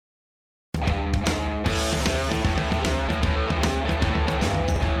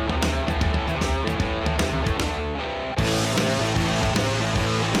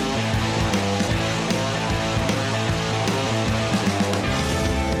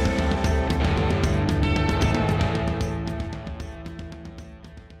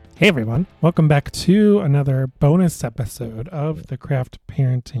Hey everyone, welcome back to another bonus episode of the Craft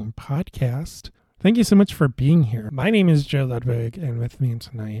Parenting Podcast. Thank you so much for being here. My name is Joe Ludwig, and with me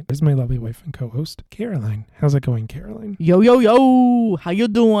tonight is my lovely wife and co-host, Caroline. How's it going, Caroline? Yo, how you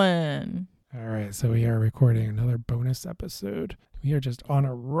doing? All right, so we are recording another bonus episode. We are just on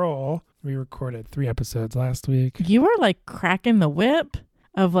a roll. We recorded 3 episodes last week. You are like cracking the whip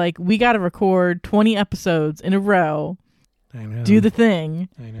of like, we got to record 20 episodes in a row. I know. Do the thing.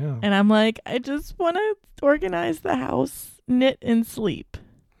 I know. And I'm like, I just want to organize the house, knit, and sleep.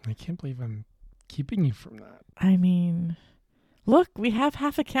 I can't believe I'm keeping you from that. I mean, look, we have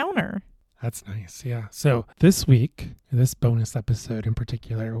half a counter. That's nice, yeah. So this week, this bonus episode in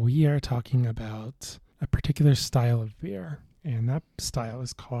particular, we are talking about a particular style of beer. And that style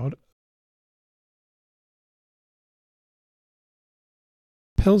is called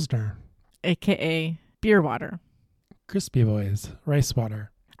Pilsner. AKA beer water. Crispy Boys, rice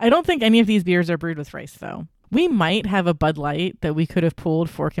water. I don't think any of these beers are brewed with rice, though. We might have a Bud Light that we could have pulled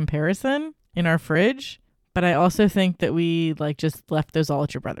for comparison in our fridge, but I also think that we just left those all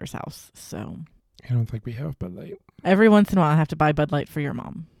at your brother's house. So I don't think we have Bud Light. Every once in a while, I have to buy Bud Light for your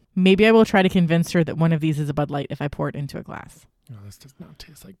mom. Maybe I will try to convince her that one of these is a Bud Light if I pour it into a glass. Oh, this does not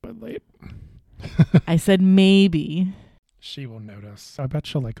taste like Bud Light. I said maybe. She will notice. I bet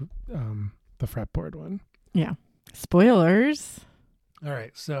she'll like the fretboard one. Yeah. Spoilers. All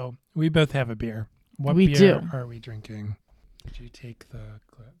right, so we both have a beer. What We beer do. are we drinking? Did you take the...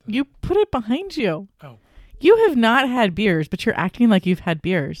 You put it behind you. Oh. You have not had beers, but you're acting like you've had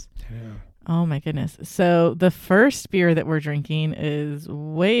beers. Yeah. Oh my goodness. So the first beer that we're drinking is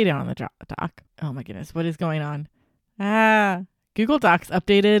way down on the dock. Oh my goodness. What is going on? Google Docs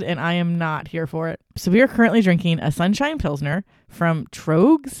updated and I am not here for it. So we are currently drinking a Sunshine Pilsner from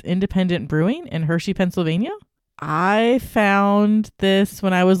Troegs Independent Brewing in Hershey, Pennsylvania. I found this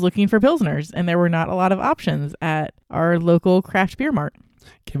when I was looking for Pilsners and there were not a lot of options at our local craft beer mart.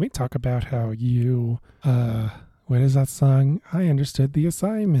 Can we talk about how you, what is that song? I understood the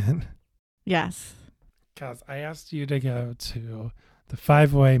assignment. Yes. Because I asked you to go to the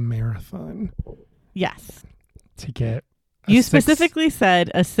 5-way marathon. Yes. To get You specifically said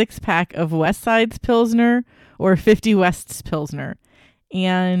a 6-pack of West Side's Pilsner or 50 West's Pilsner.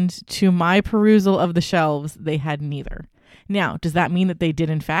 And to my perusal of the shelves, they had neither. Now, does that mean that they did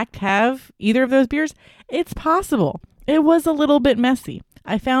in fact have either of those beers? It's possible. It was a little bit messy.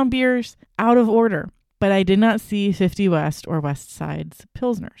 I found beers out of order, but I did not see 50 West or West Side's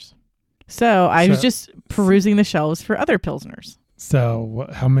Pilsners. So I was just perusing the shelves for other Pilsners. So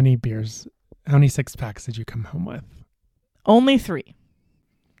how many 6-packs did you come home with? Only 3.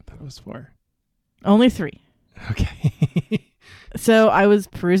 That was 4. Only 3. Okay. So I was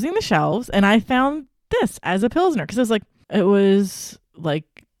perusing the shelves and I found this as a Pilsner because it was like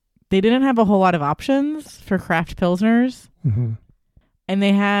they didn't have a whole lot of options for craft Pilsners. Mm-hmm. And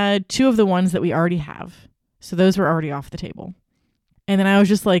they had 2 of the ones that we already have. So those were already off the table. And then I was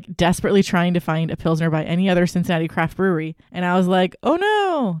just desperately trying to find a Pilsner by any other Cincinnati craft brewery. And I was like, oh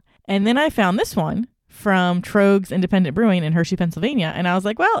no. And then I found this one from Troegs Independent Brewing in Hershey, Pennsylvania. And I was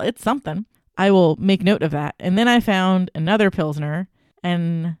like, well, it's something. I will make note of that. And then I found another Pilsner.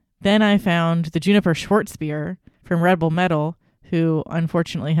 And then I found the Juniper Schwartz beer from Red Bull Metal, who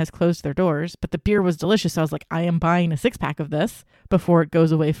unfortunately has closed their doors. But the beer was delicious. So I was like, I am buying a 6-pack of this before it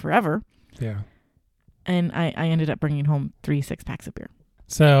goes away forever. Yeah. And I ended up bringing home 3 6-packs of beer.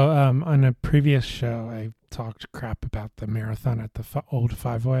 So on a previous show, I talked crap about the marathon at the old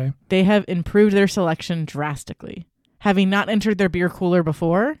 5-way. They have improved their selection drastically. Having not entered their beer cooler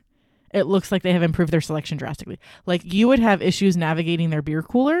before, it looks like they have improved their selection drastically. Like you would have issues navigating their beer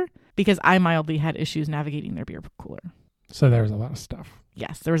cooler because I mildly had issues navigating their beer cooler. So there was a lot of stuff.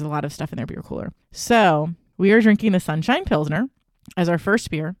 Yes, there was a lot of stuff in their beer cooler. So we are drinking the Sunshine Pilsner as our first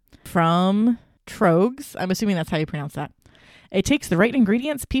beer from Troegs. I'm assuming that's how you pronounce that. It takes the right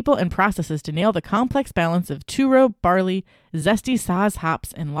ingredients, people, and processes to nail the complex balance of two-row barley, zesty Saaz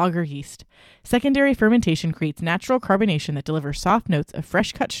hops, and lager yeast. Secondary fermentation creates natural carbonation that delivers soft notes of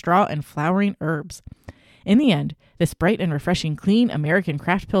fresh-cut straw and flowering herbs. In the end, this bright and refreshing clean American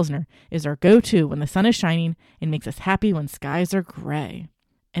craft Pilsner is our go-to when the sun is shining and makes us happy when skies are gray.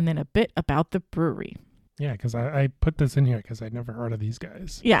 And then a bit about the brewery. Yeah, because I put this in here because I'd never heard of these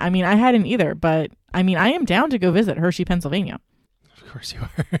guys. Yeah, I mean, I hadn't either, but I mean, I am down to go visit Hershey, Pennsylvania. Of course you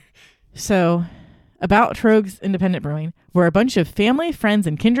are. So, about Troegs Independent Brewing, we're a bunch of family, friends,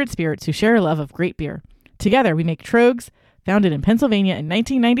 and kindred spirits who share a love of great beer. Together, we make Troegs, founded in Pennsylvania in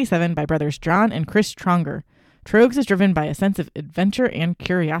 1997 by brothers John and Chris Tronger. Troegs is driven by a sense of adventure and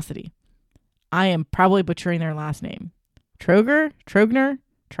curiosity. I am probably butchering their last name. Trogner?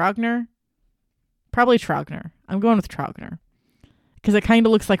 Trogner? Probably Trogner. I'm going with Trogner because it kind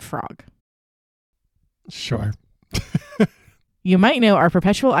of looks like frog. Sure. You might know our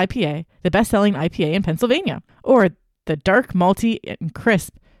Perpetual IPA, the best-selling IPA in Pennsylvania, or the dark, malty, and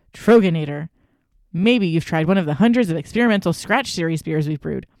crisp Troganator. Maybe you've tried one of the hundreds of experimental Scratch Series beers we've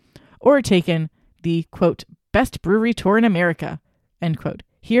brewed, or taken the, quote, best brewery tour in America, end quote,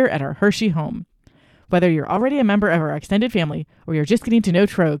 here at our Hershey home. Whether you're already a member of our extended family or you're just getting to know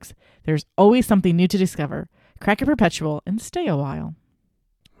Trogs, there's always something new to discover. Crack a Perpetual and stay a while.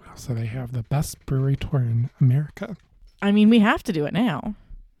 So they have the best brewery tour in America. I mean, we have to do it now.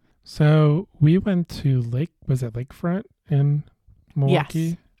 So we went to Lakefront in Milwaukee?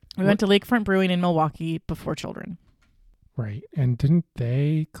 Yes. We went to Lakefront Brewing in Milwaukee before children. Right. And didn't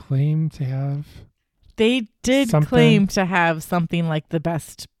they claim to have... They did claim to have something like the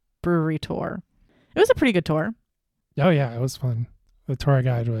best brewery tour. It was a pretty good tour. Oh, yeah. It was fun. The tour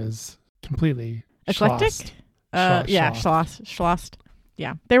guide was completely eclectic. Schlossed.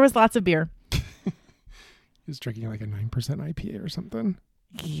 Yeah. There was lots of beer. He was drinking like a 9% IPA or something.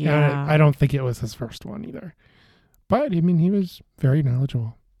 Yeah. I don't think it was his first one either. But, I mean, he was very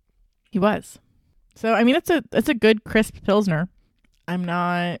knowledgeable. He was. So, I mean, it's a good crisp Pilsner. I'm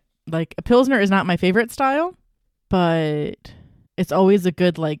not, like, a Pilsner is not my favorite style, but it's always a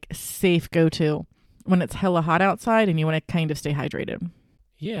good, like, safe go-to when it's hella hot outside and you want to kind of stay hydrated.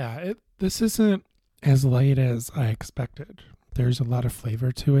 Yeah, this isn't as light as I expected. There's a lot of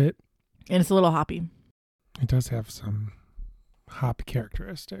flavor to it. And it's a little hoppy. It does have some hop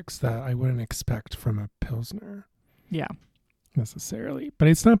characteristics that I wouldn't expect from a Pilsner. Yeah. Necessarily. But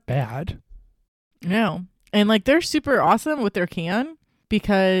it's not bad. No. And like they're super awesome with their can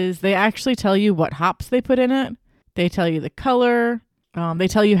because they actually tell you what hops they put in it. They tell you the color. They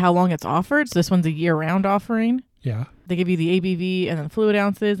tell you how long it's offered. So this one's a year-round offering. Yeah. They give you the ABV and then fluid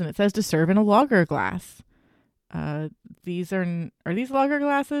ounces, and it says to serve in a lager glass. These are these lager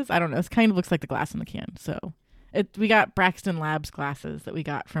glasses? I don't know. It kind of looks like the glass in the can. So we got Braxton Labs glasses that we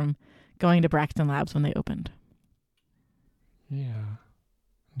got from going to Braxton Labs when they opened. Yeah.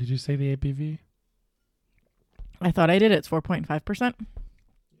 Did you say the ABV? I thought I did. It's 4.5%.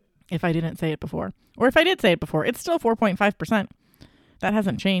 If I didn't say it before. Or if I did say it before, it's still 4.5%. That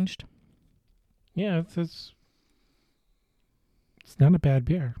hasn't changed. Yeah, it's not a bad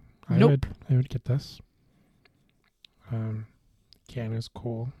beer. Nope. I would get this. Can is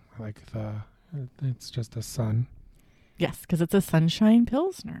cool. I like it's just a sun. Yes, because it's a Sunshine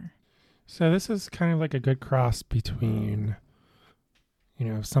Pilsner. So this is kind of like a good cross between,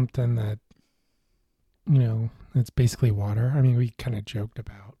 something that, it's basically water. I mean, we kind of joked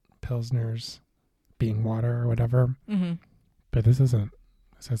about Pilsners being water or whatever. Mm-hmm. But this isn't.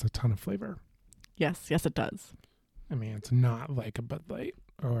 This has a ton of flavor. Yes, it does. I mean, it's not like a Bud Light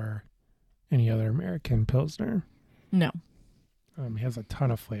or any other American Pilsner. No. It has a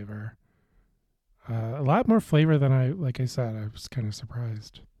ton of flavor. A lot more flavor than like I said, I was kind of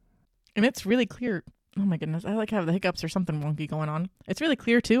surprised. And it's really clear. Oh my goodness. I like have the hiccups or something wonky going on. It's really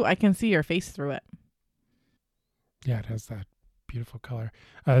clear too. I can see your face through it. Yeah, it has that beautiful color.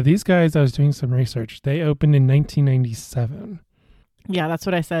 These guys, I was doing some research. They opened in 1997. Yeah, that's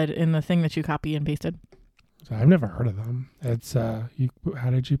what I said in the thing that you copy and pasted. So I've never heard of them. It's how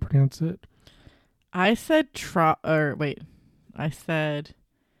did you pronounce it? I said I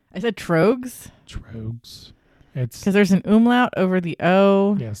said Trogs. Trogs. It's because there's an umlaut over the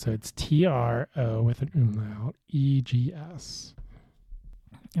O. Yeah, so it's TRO with an umlaut, EGS.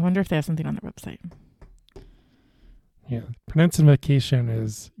 I wonder if they have something on their website. Yeah, pronunciation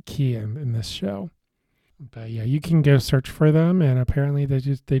is key in this show. But yeah, you can go search for them, and apparently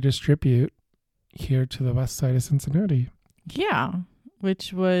they distribute here to the west side of Cincinnati. Yeah,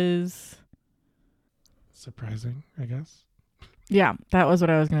 which was surprising, I guess. Yeah, that was what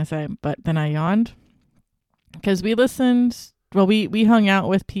I was going to say, but then I yawned because we listened. Well, we hung out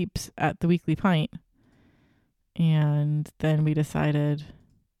with peeps at the Weekly Pint, and then we decided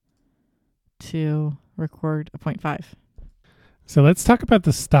to record a 0.5. So let's talk about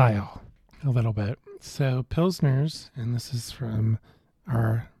the style a little bit. So Pilsners, and this is from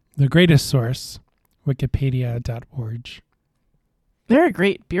the greatest source, wikipedia.org. They're a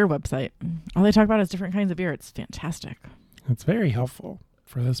great beer website. All they talk about is different kinds of beer. It's fantastic. It's very helpful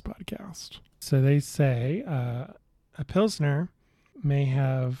for this podcast. So they say a Pilsner may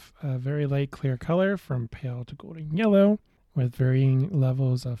have a very light clear color from pale to golden yellow with varying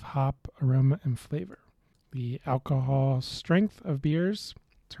levels of hop, aroma, and flavor. The alcohol strength of beers,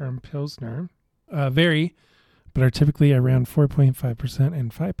 termed Pilsner, vary, but are typically around 4.5%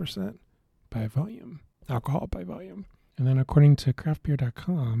 and 5% by volume, alcohol by volume. And then according to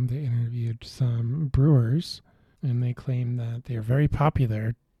craftbeer.com, they interviewed some brewers, and they claim that they are very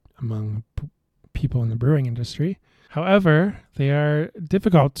popular among people in the brewing industry. However, they are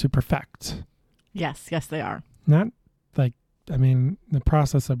difficult to perfect. Yes, they are. Not like, I mean, the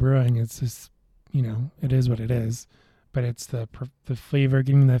process of brewing is just, you know, it is what it is, but it's the flavor,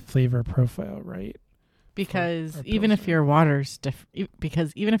 getting that flavor profile right. Because even if your water's different,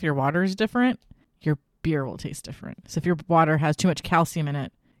 your beer will taste different. So if your water has too much calcium in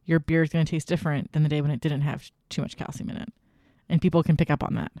it, your beer is going to taste different than the day when it didn't have too much calcium in it. And people can pick up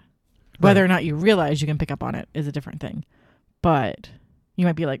on that. Whether or not you realize you can pick up on it is a different thing. But you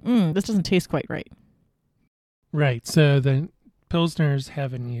might be like, this doesn't taste quite right. Right. So the Pilsners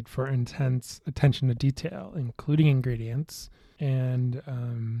have a need for intense attention to detail, including ingredients.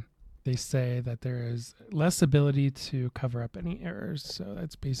 And they say that there is less ability to cover up any errors. So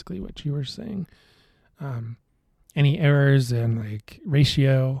that's basically what you were saying. Any errors in like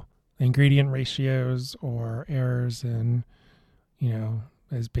ingredient ratios, or errors in, you know,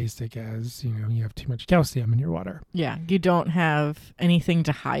 as basic as, you know, you have too much calcium in your water. Yeah, you don't have anything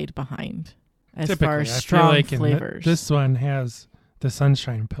to hide behind as Typically, far as I strong feel like flavors. This one has the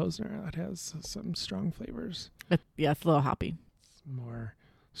Sunshine Pilsner that has some strong flavors. Yeah, it's a little hoppy. It's more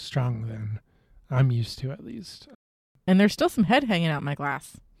strong than I'm used to, at least. And there's still some head hanging out my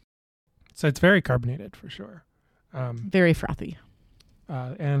glass. So it's very carbonated for sure. Very frothy.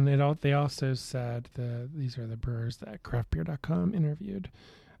 And they also said, these are the brewers that craftbeer.com interviewed.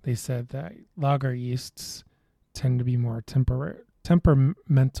 They said that lager yeasts tend to be more temperamental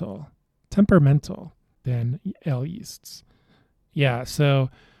than ale yeasts. Yeah, so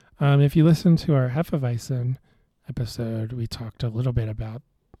if you listen to our Hefeweizen episode, we talked a little bit about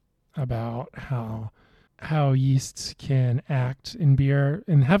how yeasts can act in beer,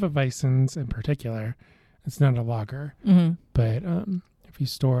 in Hefeweizens in particular. It's not a lager, but if you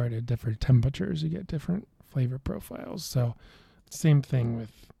store it at different temperatures, you get different flavor profiles. So same thing with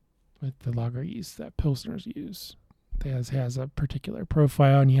the lager yeast that Pilsners use. It has a particular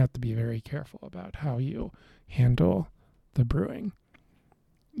profile, and you have to be very careful about how you handle the brewing.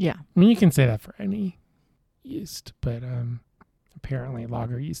 Yeah. I mean, you can say that for any yeast, but apparently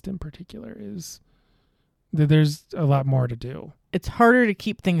lager yeast in particular there's a lot more to do. It's harder to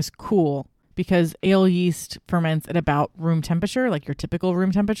keep things cool because ale yeast ferments at about room temperature, like your typical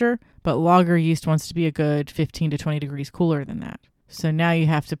room temperature, but lager yeast wants to be a good 15 to 20 degrees cooler than that. So now you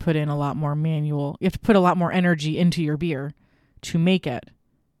have to put in a lot more you have to put a lot more energy into your beer to make it,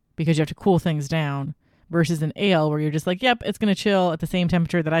 because you have to cool things down, versus an ale where you're just like, yep, it's going to chill at the same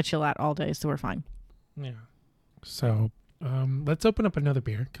temperature that I chill at all day, so we're fine. Yeah. So let's open up another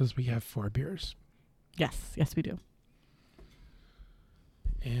beer, because we have 4 beers. Yes, we do.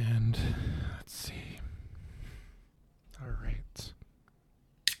 And let's see. All right.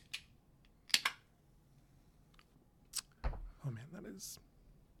 Oh man, that is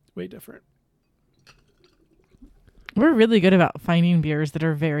way different. We're really good about finding beers that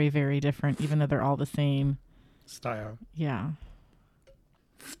are very, very different, even though they're all the same style. Yeah.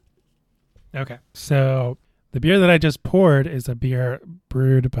 Okay. So the beer that I just poured is a beer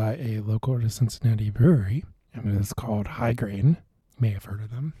brewed by a local to Cincinnati brewery, and it is called High Grain. You may have heard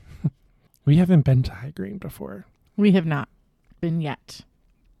of them. We haven't been to High Grain before. We have not been yet,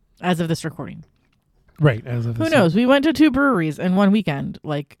 as of this recording. Right. As of this. Who knows? We went to 2 breweries in one weekend.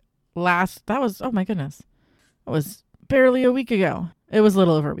 Oh my goodness. It was barely a week ago. It was a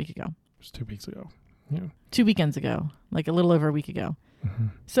little over a week ago. It was 2 weeks ago. Yeah. 2 weekends ago. Like a little over a week ago. Mm-hmm.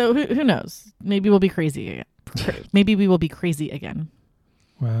 So who knows? Maybe we'll be crazy again. Maybe we will be crazy again.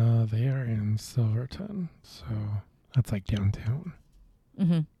 Well, they are in Silverton, so that's like downtown.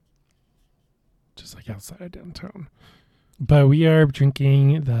 Mm-hmm. Just like outside of downtown. But we are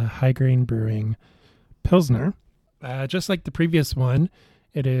drinking the High Grain Brewing Pilsner. Just like the previous one,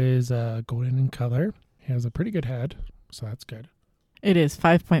 it is golden in color. It has a pretty good head, so that's good. It is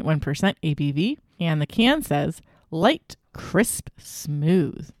 5.1% ABV, and the can says light, crisp,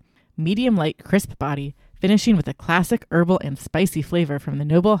 smooth. Medium light, crisp body, finishing with a classic herbal and spicy flavor from the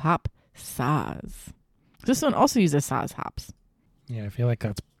noble hop Saaz. This one also uses Saaz hops. Yeah, I feel like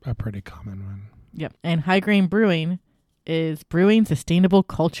that's a pretty common one. Yep. And High Grain Brewing is brewing sustainable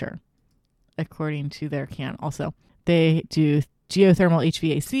culture, according to their can. Also, they do geothermal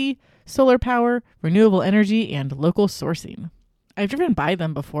HVAC, solar power, renewable energy, and local sourcing. I've driven by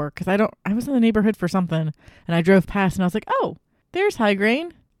them before because I was in the neighborhood for something, and I drove past and I was like, oh, there's High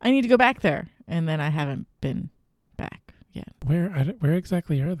Grain. I need to go back there. And then I haven't been back yet. Where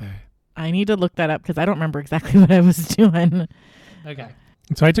exactly are they? I need to look that up because I don't remember exactly what I was doing. Okay.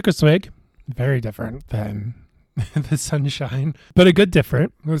 So I took a swig. Very different than the sunshine, but a good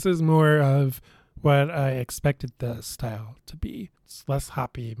different. This is more of what I expected the style to be. It's less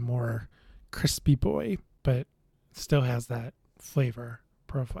hoppy, more crispy boy, but still has that flavor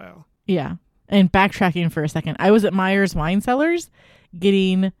profile. Yeah. And backtracking for a second, I was at Myers Wine Cellars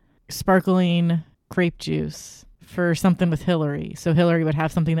getting sparkling grape juice for something with Hillary. So Hillary would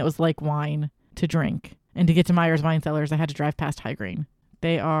have something that was like wine to drink. And to get to Myers Wine Cellars, I had to drive past High Green.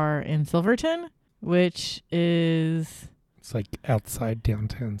 They are in Silverton, which is... It's like outside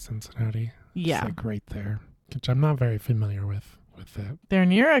downtown Cincinnati. Yeah. It's like right there, which I'm not very familiar with it. They're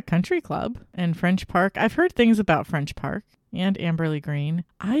near a country club in French Park. I've heard things about French Park and Amberley Green.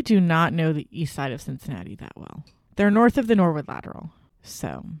 I do not know the east side of Cincinnati that well. They're north of the Norwood Lateral.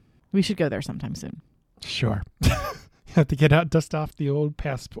 So we should go there sometime soon. Sure. You have to get out, dust off the old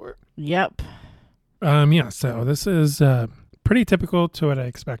passport. Yep. Yeah, so this is pretty typical to what I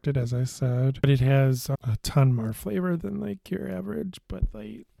expected, as I said. But it has a ton more flavor than like your average Bud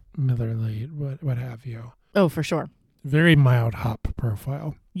Light, Miller Lite, what have you. Oh, for sure. Very mild hop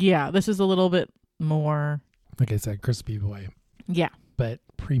profile. Yeah, this is a little bit more... Like I said, crispy boy. Yeah. But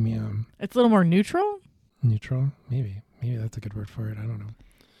premium. It's a little more neutral. Neutral? Maybe. Maybe that's a good word for it. I don't know.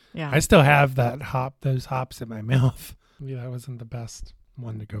 Yeah. I still have those hops in my mouth. Maybe that wasn't the best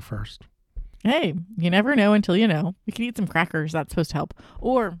one to go first. Hey, you never know until you know. We can eat some crackers. That's supposed to help.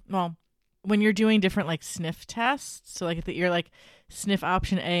 Or, well, when you're doing different like sniff tests, so like at the ear, like sniff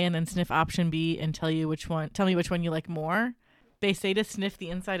option A and then sniff option B and tell me which one you like more. They say to sniff the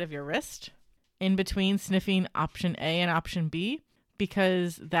inside of your wrist in between sniffing option A and option B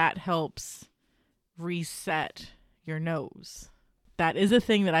because that helps reset your nose. That is a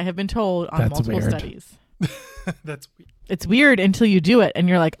thing that I have been told on multiple studies. That's weird. It's weird until you do it and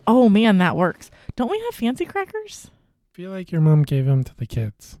you're like, oh man, that works. Don't we have fancy crackers? I feel like your mom gave them to the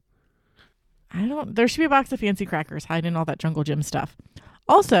kids. There should be a box of fancy crackers hiding in all that Jungle Gym stuff.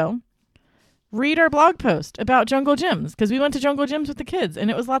 Also, read our blog post about Jungle Gyms because we went to Jungle Gyms with the kids and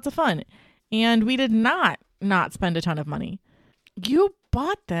it was lots of fun. And we did not spend a ton of money. You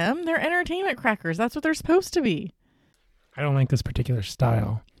bought them. They're entertainment crackers. That's what they're supposed to be. I don't like this particular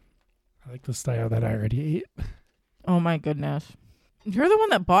style. I like the style that I already ate. Oh my goodness. You're the one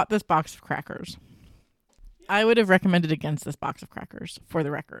that bought this box of crackers. I would have recommended against this box of crackers, for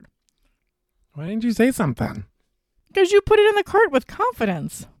the record. Why didn't you say something? Because you put it in the cart with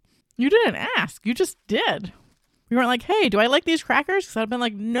confidence. You didn't ask. You just did. You weren't like, hey, do I like these crackers? Because I'd have been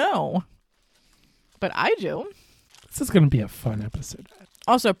like, no. But I do. This is going to be a fun episode.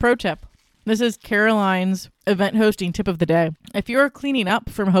 Also, pro tip. This is Caroline's event hosting tip of the day. If you're cleaning up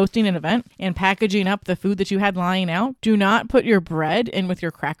from hosting an event and packaging up the food that you had lying out, do not put your bread in with your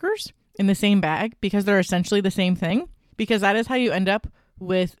crackers in the same bag because they're essentially the same thing. Because that is how you end up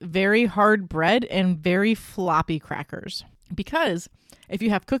with very hard bread and very floppy crackers. Because if you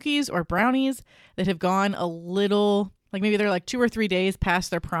have cookies or brownies that have gone a little, like maybe they're like 2 or 3 days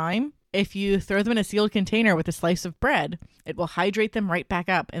past their prime, if you throw them in a sealed container with a slice of bread, it will hydrate them right back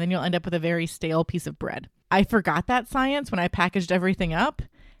up, and then you'll end up with a very stale piece of bread. I forgot that science when I packaged everything up,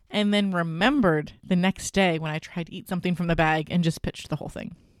 and then remembered the next day when I tried to eat something from the bag and just pitched the whole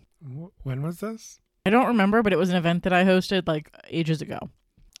thing. When was this? I don't remember, but it was an event that I hosted like ages ago.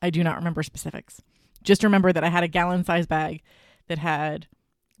 I do not remember specifics. Just remember that I had a gallon-sized bag that had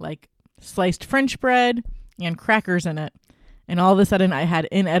like sliced French bread and crackers in it. And all of a sudden I had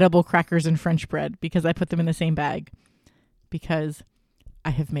inedible crackers and French bread because I put them in the same bag because I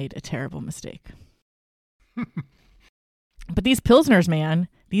have made a terrible mistake. But these Pilsners, man,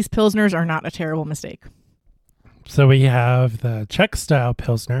 these Pilsners are not a terrible mistake. So we have the Czech style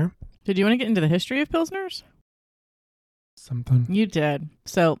Pilsner. Did you want to get into the history of Pilsners? Something. You did.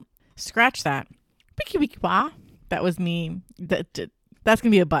 So scratch that. That was me. That's going to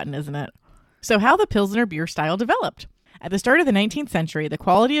be a button, isn't it? So how the Pilsner beer style developed. At the start of the 19th century, the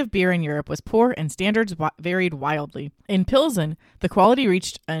quality of beer in Europe was poor and standards varied wildly. In Pilsen, the quality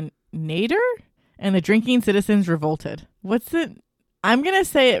reached a nadir and the drinking citizens revolted. I'm going to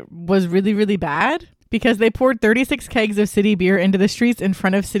say it was really, really bad because they poured 36 kegs of city beer into the streets in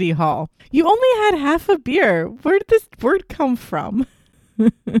front of City Hall. You only had half a beer. Where did this word come from?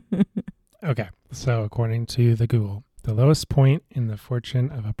 Okay, so according to the Google, the lowest point in the fortune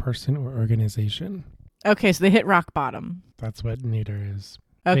of a person or organization. Okay, so they hit rock bottom. That's what nadir is.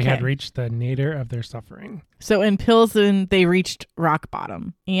 Okay. They had reached the nadir of their suffering. So in Pilsen, they reached rock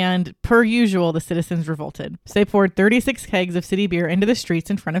bottom. And per usual, the citizens revolted. So they poured 36 kegs of city beer into the streets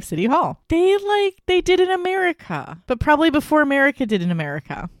in front of City Hall. They did in America, but probably before America did in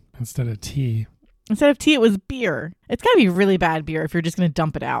America. Instead of tea. Instead of tea, it was beer. It's got to be really bad beer if you're just going to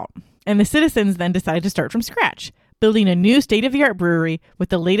dump it out. And the citizens then decided to start from scratch, building a new state-of-the-art brewery with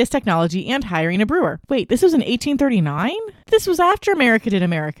the latest technology and hiring a brewer. Wait, this was in 1839? This was after America did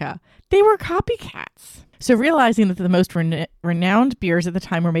America. They were copycats. So realizing that the most renowned beers at the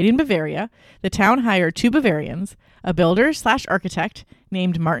time were made in Bavaria, the town hired 2 Bavarians, a builder/architect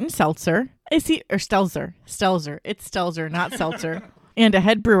named Martin Seltzer, Stelzer. It's Stelzer, not Seltzer, and a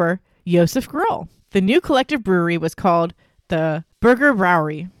head brewer, Josef Grull. The new collective brewery was called the Burger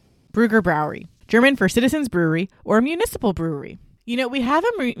Brauerei, German for citizens brewery or a municipal brewery. You know, we have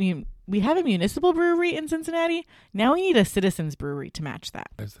a municipal brewery in Cincinnati. Now we need a citizens brewery to match that.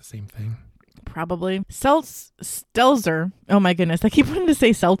 It's the same thing. Probably. Stelzer. Oh my goodness. I keep wanting to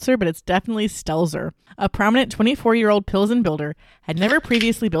say Seltzer, but it's definitely Stelzer. A prominent 24-year-old Pilsen builder had never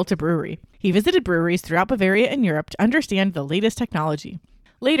previously built a brewery. He visited breweries throughout Bavaria and Europe to understand the latest technology.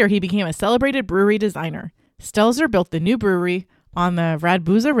 Later, he became a celebrated brewery designer. Stelzer built the new brewery on the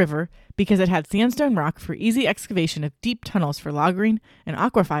Radbuza River because it had sandstone rock for easy excavation of deep tunnels for lagering and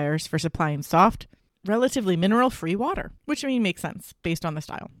aquifers for supplying soft, relatively mineral-free water, which makes sense based on the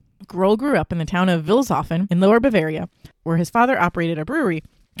style. Groll grew up in the town of Wilshofen in Lower Bavaria, where his father operated a brewery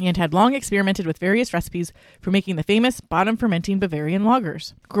and had long experimented with various recipes for making the famous bottom-fermenting Bavarian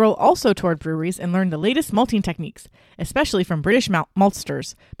lagers. Groll also toured breweries and learned the latest malting techniques, especially from British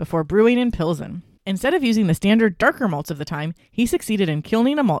maltsters, before brewing in Pilsen. Instead of using the standard darker malts of the time, he succeeded in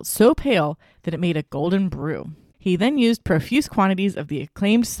kilning a malt so pale that it made a golden brew. He then used profuse quantities of the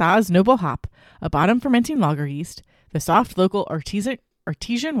acclaimed Saaz Noble hop, a bottom-fermenting lager yeast, the soft local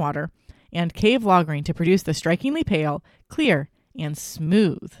artesian water, and cave lagering to produce the strikingly pale, clear, and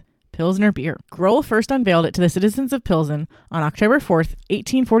smooth Pilsner beer. Groll first unveiled it to the citizens of Pilsen on October 4th,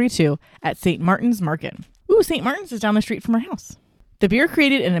 1842 at St. Martin's Market. Ooh, St. Martin's is down the street from our house. The beer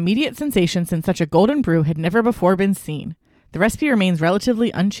created an immediate sensation since such a golden brew had never before been seen. The recipe remains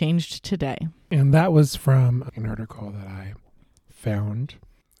relatively unchanged today. And that was from an article that I found.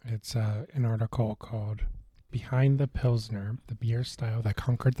 It's an article called Behind the Pilsner, the Beer Style That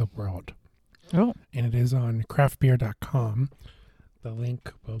Conquered the World. Oh. And it is on craftbeer.com. The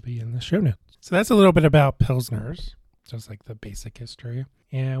link will be in the show notes. So that's a little bit about Pilsners, just like the basic history.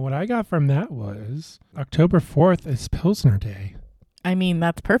 And what I got from that was October 4th is Pilsner Day. I mean,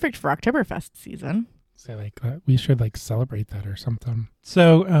 that's perfect for Oktoberfest season. So we should celebrate that or something.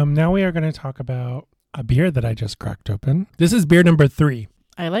 So now we are going to talk about a beer that I just cracked open. This is beer number 3.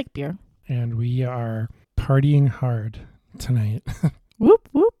 I like beer. And we are partying hard tonight. Whoop,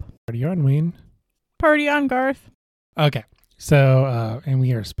 whoop. Party on, Wayne. Party on, Garth. Okay. So, and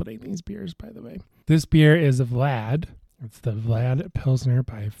we are splitting these beers, by the way. This beer is Vlad. It's the Vlad Pilsner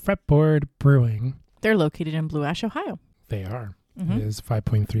by Fretboard Brewing. They're located in Blue Ash, Ohio. They are. Mm-hmm. It is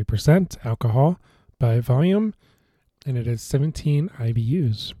 5.3% alcohol by volume, and it is 17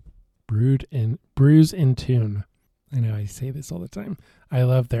 IBUs. Brews in tune. I know I say this all the time. I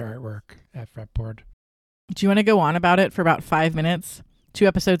love their artwork at Fretboard. Do you want to go on about it for about 5 minutes? 2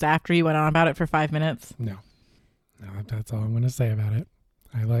 episodes after you went on about it for 5 minutes? No, that's all I'm going to say about it.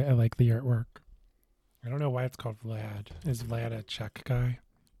 I like the artwork. I don't know why it's called Vlad. Is Vlad a Czech guy?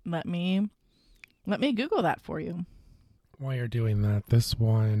 Let me Google that for you. While you're doing that, this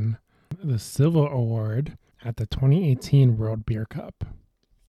won the Silver Award at the 2018 World Beer Cup.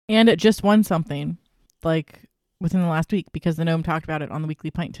 And it just won something, within the last week, because the Gnome talked about it on the Weekly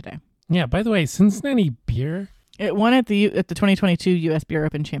Pint today. Yeah, by the way, Cincinnati Beer. It won at the 2022 U.S. Beer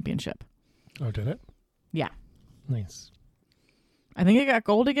Open Championship. Oh, did it? Yeah. Nice. I think it got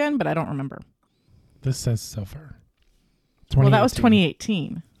gold again, but I don't remember. This says silver. Well, that was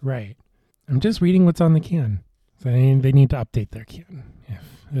 2018. Right. I'm just reading what's on the can. So they need to update their can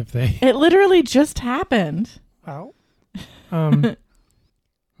if they. It literally just happened. Well,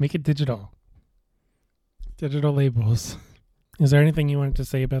 make it digital. Digital labels. Is there anything you wanted to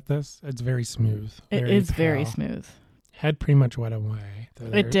say about this? It's very smooth. It is very smooth. Head pretty much went away.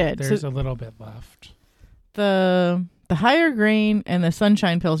 It did. There's a little bit left. The Higher Grain and the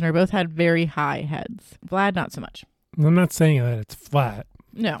Sunshine Pilsner both had very high heads. Vlad, not so much. I'm not saying that it's flat.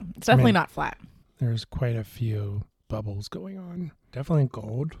 No, it's definitely not flat. There's quite a few bubbles going on. Definitely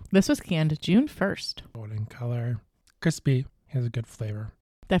gold. This was canned June 1st. Golden color. Crispy. Has a good flavor.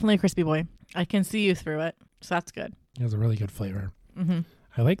 Definitely a crispy boy. I can see you through it, so that's good. It has a really good flavor. Mm-hmm.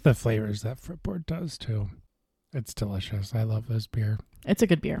 I like the flavors that Fretboard does, too. It's delicious. I love this beer. It's a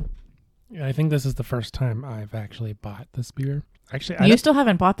good beer. I think this is the first time I've actually bought this beer. Actually, you still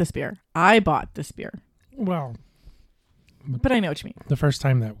haven't bought this beer. I bought this beer. Well, but I know what you mean. The first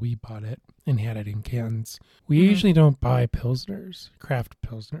time that we bought it and had it in cans. We usually don't buy Pilsners, craft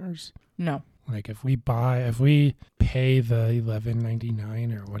Pilsners. No. Like if we pay the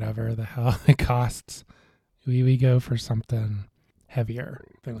 $11.99 or whatever the hell it costs, we go for something heavier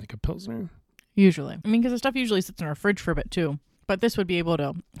than like a Pilsner. Usually. I mean, because the stuff usually sits in our fridge for a bit too. But this would be able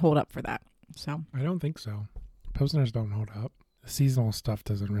to hold up for that. So I don't think so. Pilsners don't hold up. The seasonal stuff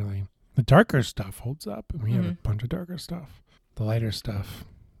doesn't really. The darker stuff holds up. And we have a bunch of darker stuff. The lighter stuff,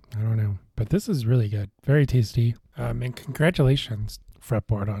 I don't know. But this is really good. Very tasty. And congratulations,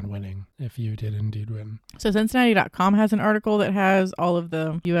 Fretboard, on winning, if you did indeed win. So Cincinnati.com has an article that has all of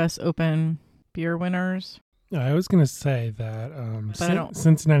the U.S. Open beer winners. I was going to say that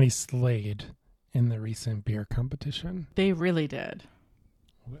Cincinnati slayed in the recent beer competition. They really did.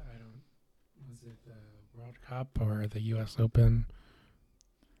 Was it the World Cup or the U.S. Open?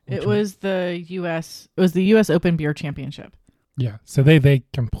 It was the U.S. Open Beer Championship. Yeah, so they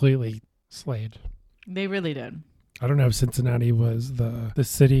completely slayed. They really did. I don't know if Cincinnati was the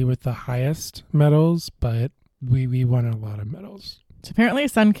city with the highest medals, but we won a lot of medals. So apparently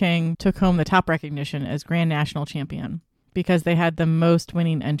Sun King took home the top recognition as Grand National Champion because they had the most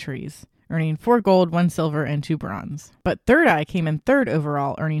winning entries, earning 4 gold, 1 silver, and 2 bronze. But Third Eye came in third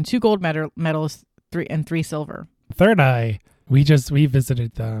overall, earning 2 gold medals, 3 silver. Third Eye, we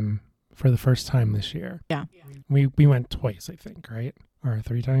visited them for the first time this year. Yeah. We went twice, I think, right? Or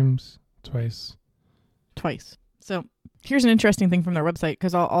 3 times? Twice. So here's an interesting thing from their website,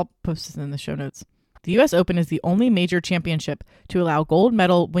 because I'll post this in the show notes. The U.S. Open is the only major championship to allow gold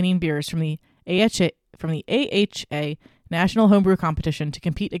medal winning beers from the AHA National Homebrew Competition to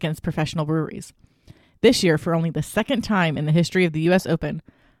compete against professional breweries. This year, for only the second time in the history of the U.S. Open,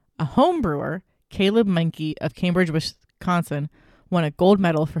 a home brewer, Caleb Menke of Cambridge, Wisconsin, won a gold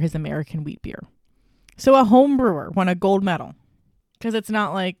medal for his American wheat beer. So a home brewer won a gold medal. Because it's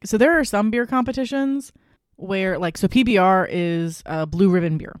not like... So there are some beer competitions where, like... So PBR is a Blue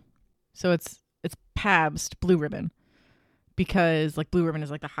Ribbon beer. So it's Pabst Blue Ribbon. Because, like, Blue Ribbon is,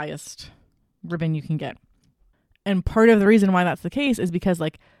 like, the highest ribbon you can get. And part of the reason why that's the case is because,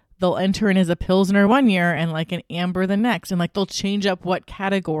 like, they'll enter in as a Pilsner one year and, like, an Amber the next. And, like, they'll change up what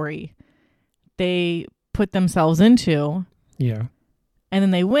category they put themselves into. Yeah. And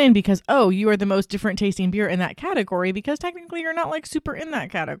then they win because, oh, you are the most different tasting beer in that category because technically you're not like super in that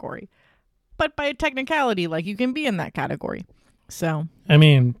category. But by technicality, like you can be in that category. So. I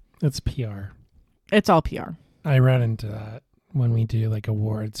mean, it's PR. It's all PR. I run into that when we do like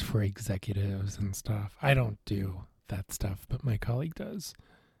awards for executives and stuff. I don't do that stuff, but my colleague does.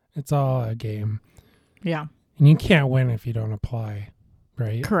 It's all a game. Yeah. And you can't win if you don't apply,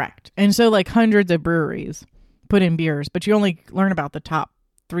 right? Correct. And so like hundreds of breweries put in beers, but you only learn about the top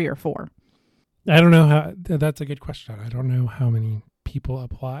 3 or 4. I don't know how. That's a good question. I don't know how many people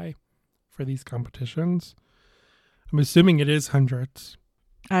apply for these competitions. I'm assuming it is hundreds.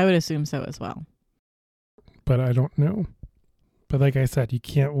 I would assume so as well. But I don't know. But like I said, you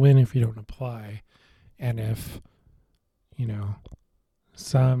can't win if you don't apply. And if,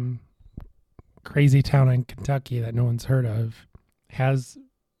 some crazy town in Kentucky that no one's heard of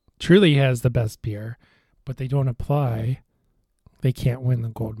truly has the best beer, but they don't apply, they can't win the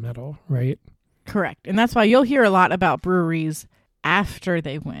gold medal, right? Correct. And that's why you'll hear a lot about breweries after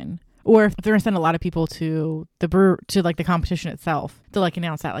they win. Or if they're going to send a lot of people to the competition itself to like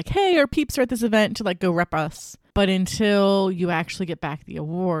announce that like, hey, our peeps are at this event to like go rep us. But until you actually get back the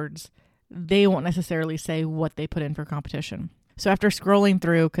awards, they won't necessarily say what they put in for competition. So after scrolling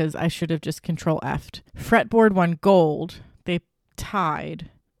through, because I should have just Control F'd, Fretboard won gold. They tied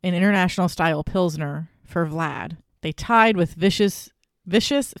an international style Pilsner for Vlad. They tied with Vicious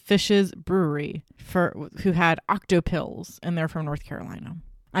Fishes Brewery who had Octopills, and they're from North Carolina.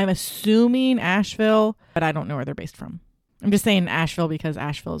 I'm assuming Asheville, but I don't know where they're based from. I'm just saying Asheville because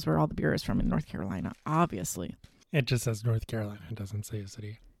Asheville is where all the beer is from in North Carolina, obviously. It just says North Carolina. It doesn't say a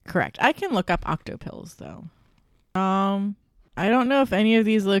city. Correct. I can look up Octopills, though. I don't know if any of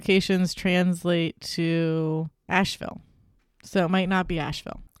these locations translate to Asheville, so it might not be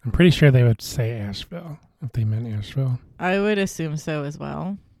Asheville. I'm pretty sure they would say Asheville if they meant Asheville. I would assume so as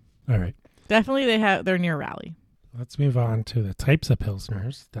well. All right. Definitely they're near Raleigh. Let's move on to the types of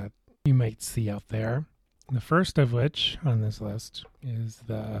Pilsners that you might see out there. The first of which on this list is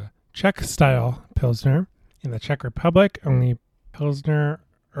the Czech style Pilsner. In the Czech Republic, only Pilsner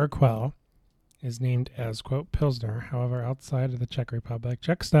Urquell is named as, quote, Pilsner. However, outside of the Czech Republic,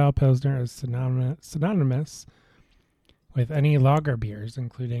 Czech style Pilsner is synonymous with any lager beers,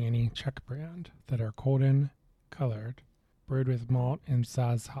 including any Czech brand, that are golden colored, brewed with malt and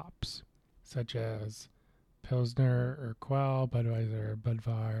Saaz hops, such as Pilsner Urquell, Budweiser,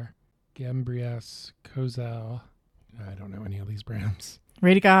 Budvar, Gambrius, Kozel. I don't know any of these brands.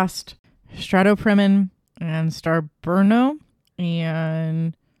 Radegast, Stratopremen and Starburno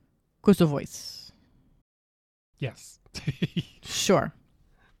and Kosovois. Yes. Sure.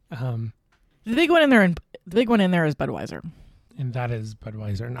 um, The big one in there is Budweiser. and that is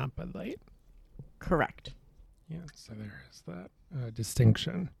Budweiser, not Bud Light. Correct. Yeah, so there is that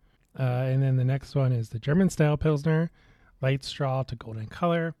distinction. And then the next one is the German-style Pilsner, light straw to golden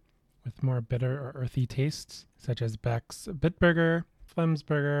color, with more bitter or earthy tastes, such as Beck's Bitburger,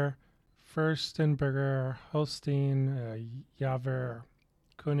 Flemsburger, Furstenberger, Holstein, Javer,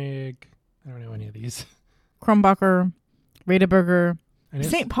 Koenig. I don't know any of these. Krombacher, Radeberger, I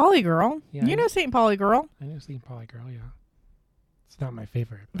St. Pauli Girl. Yeah, You know St. Pauli Girl. I know St. Pauli Girl, yeah. It's not my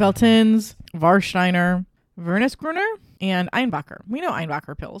favorite. Veltins, Warsteiner, Wernesgrüner, and Einbacher. We know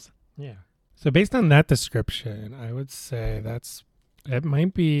Einbacher pills. Yeah. So based on that description, I would say it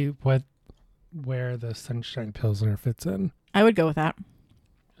might be where the Sunshine Pilsner fits in. I would go with that.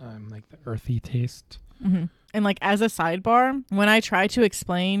 Like the earthy taste. Mm-hmm. And like as a sidebar, when I try to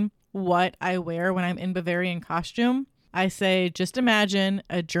explain what I wear when I'm in Bavarian costume, I say, just imagine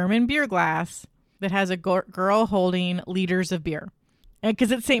a German beer glass that has a girl holding liters of beer. And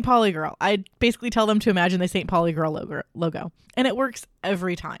because it's St. Pauli Girl, I basically tell them to imagine the St. Pauli Girl logo. And it works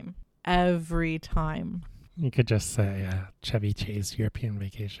every time. Every time. You could just say Chevy Chase European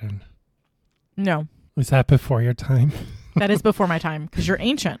Vacation. No. Was that before your time? That is before my time because you're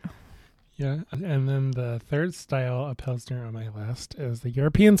ancient. Yeah. And then the third style of Pilsner on my list is the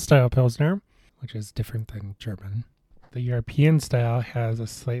European style Pilsner, which is different than German. The European style has a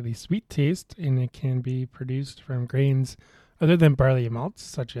slightly sweet taste, and it can be produced from grains other than barley malts,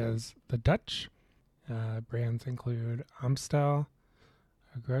 such as the Dutch. Brands include Amstel,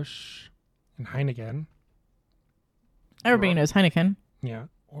 Grush, and Heineken. Everybody knows Heineken. Yeah.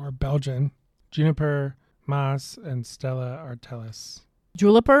 Or Belgian, Juniper, Maas, and Stella Artois.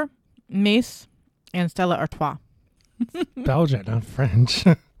 Juliper, Mace, and Stella Artois. Belgian, not French.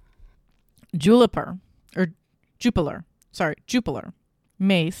 Juliper, or Jupiler,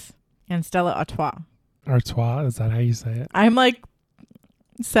 Mace, and Stella Artois. Artois, is that how you say it? I'm like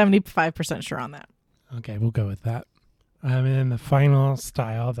 75% sure on that. Okay, we'll go with that. And then the final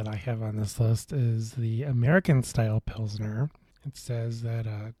style that I have on this list is the American style Pilsner. It says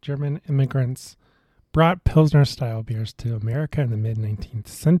that German immigrants brought Pilsner style beers to America in the mid-19th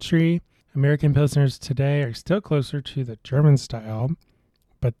century. American Pilsners today are still closer to the German style,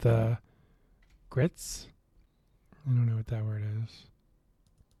 but the grits, I don't know what that word is.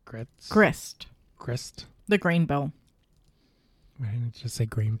 Grist. The grain bill. Why didn't it just say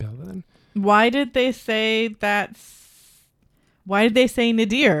grain bill then? Why did they say that? Why did they say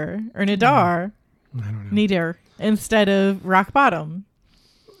nadir or nadar? I don't know. Nadir instead of rock bottom.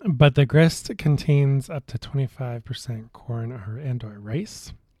 But the grist contains up to 25% corn or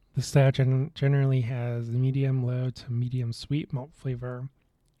rice. The style generally has medium low to medium sweet malt flavor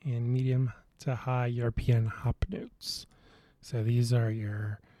and medium to high European hop notes. So these are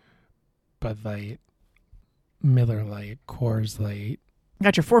your Bud Light, Miller Lite, Coors Light.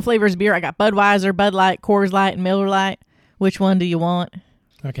 Got your 4 flavors of beer. I got Budweiser, Bud Light, Coors Light, and Miller Lite. Which one do you want?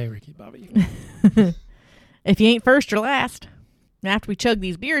 Okay, Ricky Bobby. If you ain't first or last. After we chug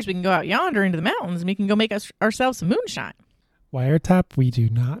these beers, we can go out yonder into the mountains and we can go make ourselves some moonshine. Wiretap, we do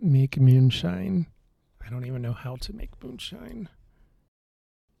not make moonshine. I don't even know how to make moonshine.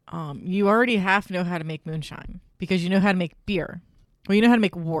 You already have to know how to make moonshine because you know how to make beer. Well, you know how to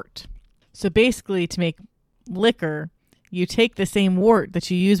make wort. So basically, to make liquor, you take the same wort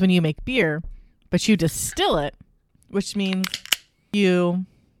that you use when you make beer, but you distill it, which means you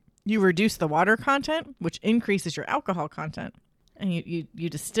reduce the water content, which increases your alcohol content. And you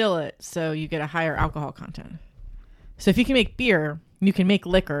distill it so you get a higher alcohol content. So if you can make beer, you can make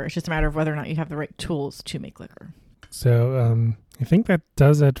liquor. It's just a matter of whether or not you have the right tools to make liquor. So I think that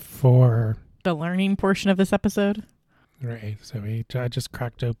does it for the learning portion of this episode. Right. So I just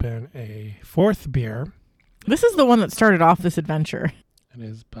cracked open a 4th beer. This is the one that started off this adventure. It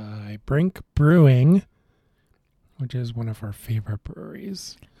is by Brink Brewing, which is one of our favorite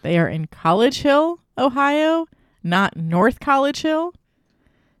breweries. They are in College Hill, Ohio, not North College Hill,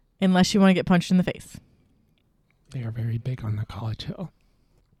 unless you want to get punched in the face. They are very big on the College Hill,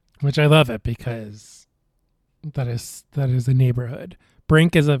 which I love it because that is a neighborhood.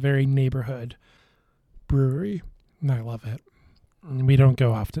 Brink is a very neighborhood brewery, and I love it. And we don't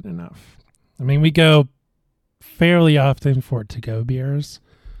go often enough. I mean, we go fairly often for to-go beers.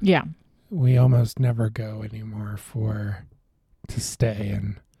 Yeah. We almost never go anymore to stay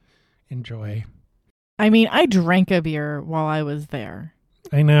and enjoy. I mean, I drank a beer while I was there.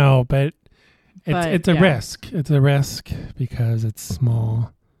 I know, but it's a yeah. risk. It's a risk because it's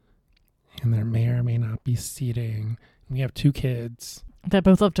small and there may or may not be seating. We have 2 kids. That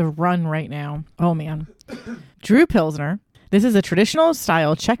both love to run right now. Oh, man. Drew Pilsner. This is a traditional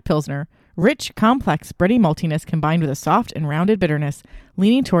style Czech Pilsner. Rich, complex, bready maltiness combined with a soft and rounded bitterness,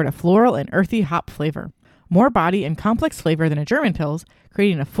 leaning toward a floral and earthy hop flavor. More body and complex flavor than a German Pils,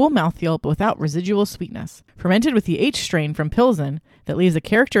 creating a full mouthfeel but without residual sweetness. Fermented with the H strain from Pilsen that leaves a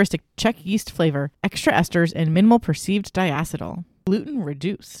characteristic Czech yeast flavor, extra esters, and minimal perceived diacetyl. Gluten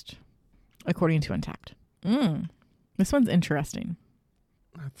reduced, according to Untapped. This one's interesting.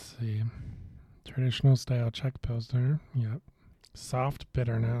 Let's see. Traditional style Czech Pilsner. Yep. Soft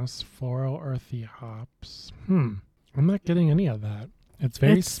bitterness, floral, earthy hops. I'm not getting any of that. It's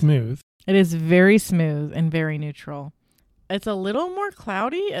very smooth. It is very smooth and very neutral. It's a little more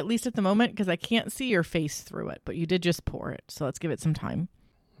cloudy, at least at the moment, because I can't see your face through it, but you did just pour it, so let's give it some time.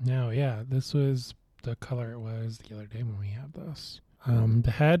 No, yeah, this was the color it was the other day when we had this.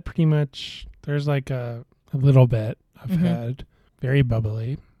 The head, pretty much, there's like a little bit of head. Very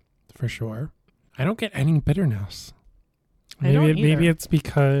bubbly, for sure. I don't get any bitterness. Maybe it's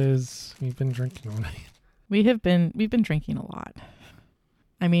because we've been drinking all night. We've been drinking a lot.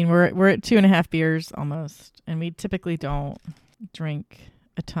 I mean, we're at 2.5 beers almost, and we typically don't drink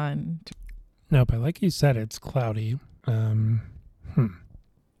a ton. No, but like you said, it's cloudy. I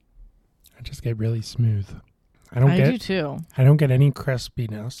just get really smooth. I do too. I don't get any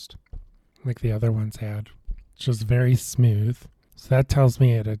crispiness like the other ones had. It's just very smooth. So that tells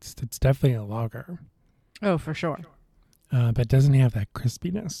me it's definitely a lager. Oh, for sure. But it doesn't have that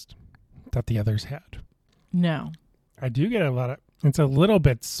crispiness that the others had. No. I do get it's a little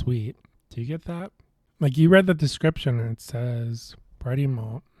bit sweet. Do you get that? Like you read the description and it says bready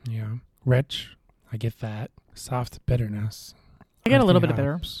malt. Yeah. Rich. I get that. Soft bitterness. I get a little bit of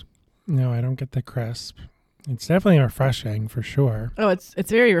bitter. No, I don't get the crisp. It's definitely refreshing for sure. Oh, it's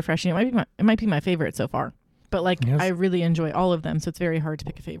very refreshing. It might be my favorite so far. But I really enjoy all of them, so it's very hard to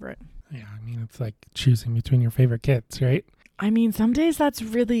pick a favorite. Yeah, I mean, it's like choosing between your favorite kids, right? I mean, some days that's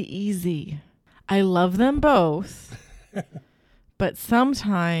really easy. I love them both, but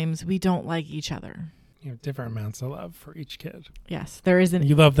sometimes we don't like each other. You have different amounts of love for each kid. Yes, there is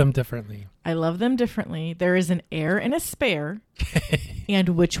You love them differently. I love them differently. There is an heir and a spare, and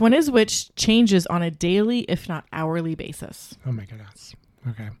which one is which changes on a daily, if not hourly basis. Oh my goodness.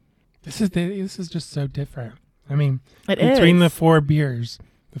 Okay. This is just so different. I mean, between between the 4 beers,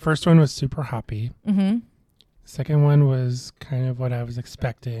 the first one was super hoppy. Mm-hmm. Second one was kind of what I was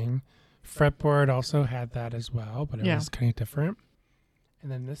expecting. Fretboard also had that as well, but it was kind of different.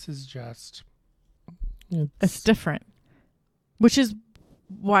 And then this is just... It's different, which is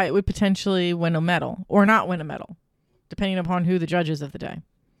why it would potentially win a medal or not win a medal, depending upon who the judges of the day.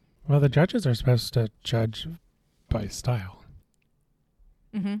 Well, the judges are supposed to judge by style.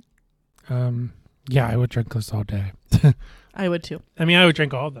 Mm-hmm. Yeah, I would drink this all day. I would too. I mean, I would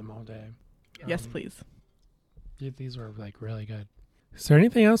drink all of them all day. Yes, please. These were really good. Is there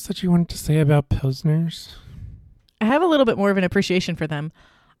anything else that you wanted to say about Pilsners? I have a little bit more of an appreciation for them.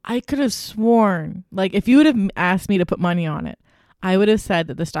 I could have sworn, if you would have asked me to put money on it, I would have said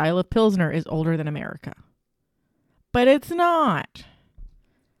that the style of Pilsner is older than America. But it's not.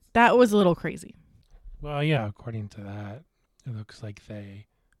 That was a little crazy. Well, yeah, according to that, it looks like they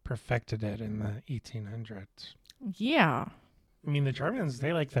perfected it in the 1800s. Yeah. I mean, the Germans,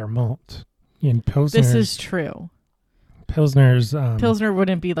 they like their malt. In Pilsners, this is true. Pilsner's... Pilsner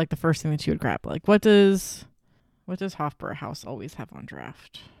wouldn't be the first thing that you would grab. What does Hofbrauhaus always have on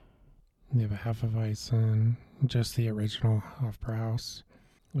draft? They have a Hefeweizen, just the original Hofbrauhaus,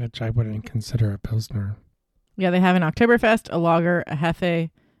 which I wouldn't consider a Pilsner. Yeah, they have an Oktoberfest, a Lager, a Hefe,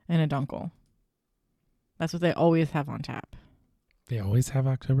 and a Dunkel. That's what they always have on tap. They always have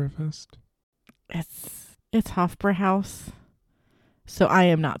Oktoberfest? It's Hofbrauhaus, so I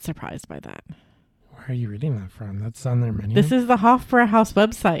am not surprised by that. Where are you reading that from? That's on their menu? This is the Hofbrauhaus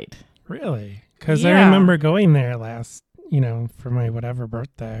website. Really? Because I remember going there last, for my whatever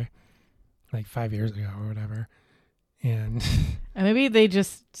birthday, 5 years ago or whatever. And maybe they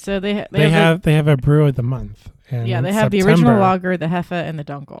just, so they have a brew of the month. And yeah, they have the original Lager, the Hefe, and the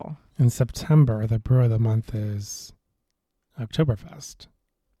Dunkel. In September, the brew of the month is Oktoberfest.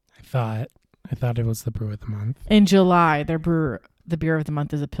 I thought it was the brew of the month. In July, the beer of the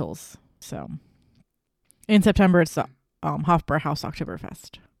month is a Pils. So in September, it's the Hofbrauhaus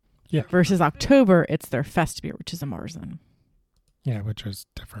Oktoberfest. Yeah. Versus October, it's their Fest beer, which is a Marzen. Yeah, which is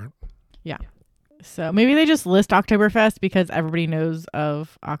different. Yeah. So maybe they just list Oktoberfest because everybody knows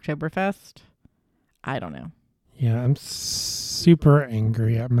of Oktoberfest. I don't know. Yeah, I'm super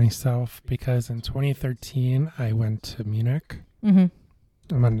angry at myself because in 2013, I went to Munich. Mm-hmm.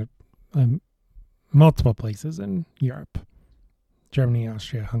 I'm on multiple places in Europe. Germany,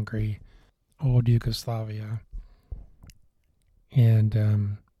 Austria, Hungary, old Yugoslavia.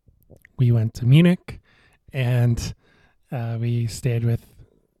 And we went to Munich, and we stayed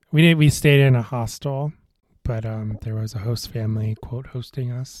in a hostel, but there was a host family, quote,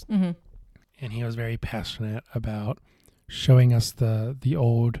 hosting us. Mm-hmm. And he was very passionate about showing us the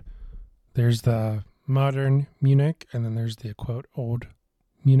old. There's the modern Munich, and then there's the, quote, old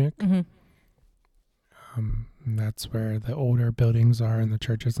Munich. Mm-hmm. And that's where the older buildings are and the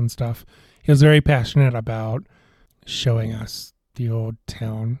churches and stuff. He was very passionate about showing us the old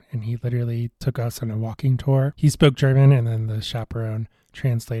town, and he literally took us on a walking tour. He spoke German, and then the chaperone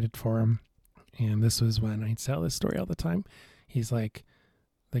translated for him. And this was when I tell this story all the time. He's like,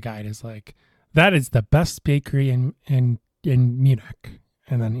 the guide is like, that is the best bakery in Munich.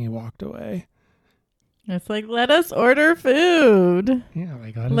 And then he walked away. It's like, let us order food. Yeah,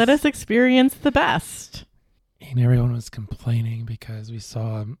 like let us experience the best. And everyone was complaining because we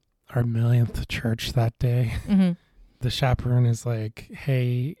saw our millionth church that day. Mm-hmm. The chaperone is like,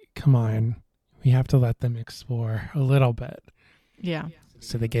 hey, come on. We have to let them explore a little bit. Yeah.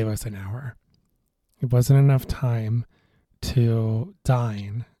 So they gave us an hour. It wasn't enough time to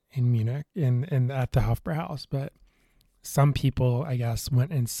dine in Munich and at the Hofbrauhaus, but some people, I guess,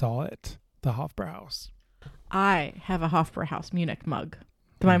 went and saw it, the Hofbrauhaus. I have a Hofbrauhaus Munich mug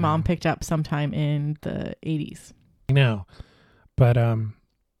that my mom picked up sometime in the 80s. I know, but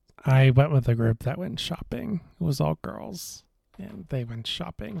I went with a group that went shopping. It was all girls, and they went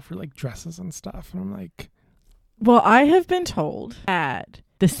shopping for like dresses and stuff. And I'm like, well, I have been told that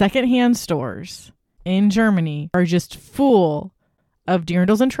the secondhand stores in Germany are just full of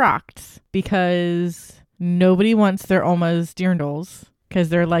dirndls and tracts because nobody wants their Oma's dirndls because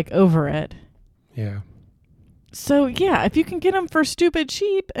they're like over it. yeah. So yeah, if you can get them for stupid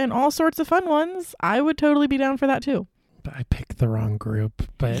cheap and all sorts of fun ones, I would totally be down for that too. But I picked the wrong group.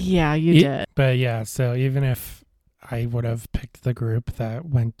 But yeah, you did. But yeah, so even if I would have picked the group that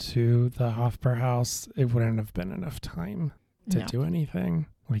went to the Hofbrauhaus, it wouldn't have been enough time to do anything,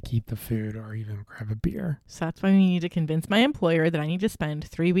 like eat the food or even grab a beer. So that's why we need to convince my employer that I need to spend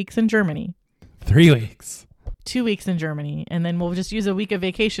 3 weeks in Germany. 3 weeks. 2 weeks in Germany, and then we'll just use a week of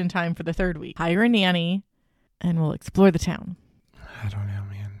vacation time for the 3rd week. Hire a nanny, and we'll explore the town. I don't know,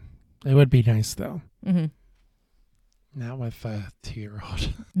 man. It would be nice, though. Mm-hmm. Not with a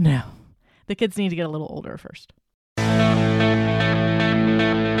 2-year-old. No. The kids need to get a little older first.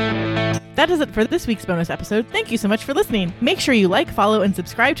 That is it for this week's bonus episode. Thank you so much for listening. Make sure you like, follow, and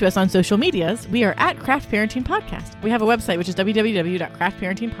subscribe to us on social medias. We are at Craft Parenting Podcast. We have a website, which is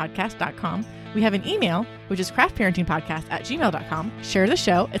www.craftparentingpodcast.com. We have an email, which is craftparentingpodcast@gmail.com. Share the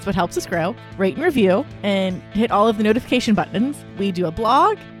show. It's what helps us grow. Rate and review, and hit all of the notification buttons. We do a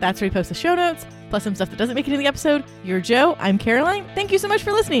blog. That's where we post the show notes, plus some stuff that doesn't make it in the episode. You're Joe. I'm Caroline. Thank you so much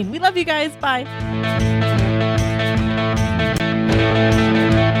for listening. We love you guys. Bye.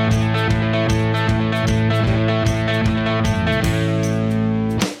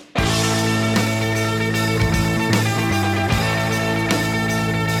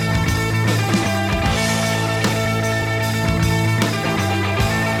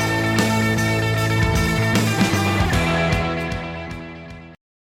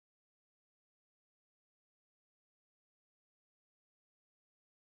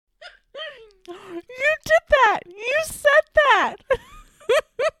 You did that. You said that.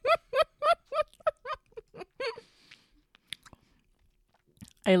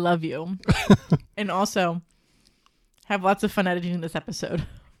 I love you. And also, have lots of fun editing this episode.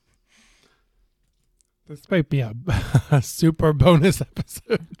 This might be a super bonus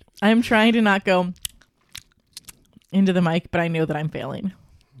episode. I'm trying to not go into the mic, but I know that I'm failing.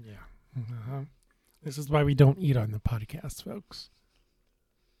 Yeah. Uh-huh. This is why we don't eat on the podcast, folks.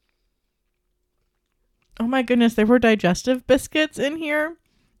 Oh my goodness, there were digestive biscuits in here.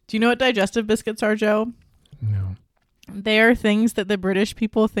 Do you know what digestive biscuits are, Joe? No. They are things that the British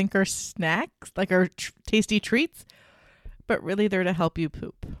people think are snacks, like are tasty treats, but really they're to help you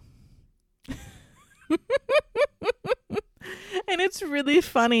poop. And it's really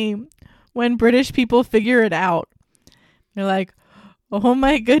funny when British people figure it out. They're like, oh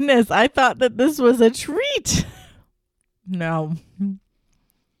my goodness, I thought that this was a treat. No.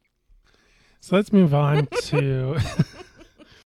 So let's move on to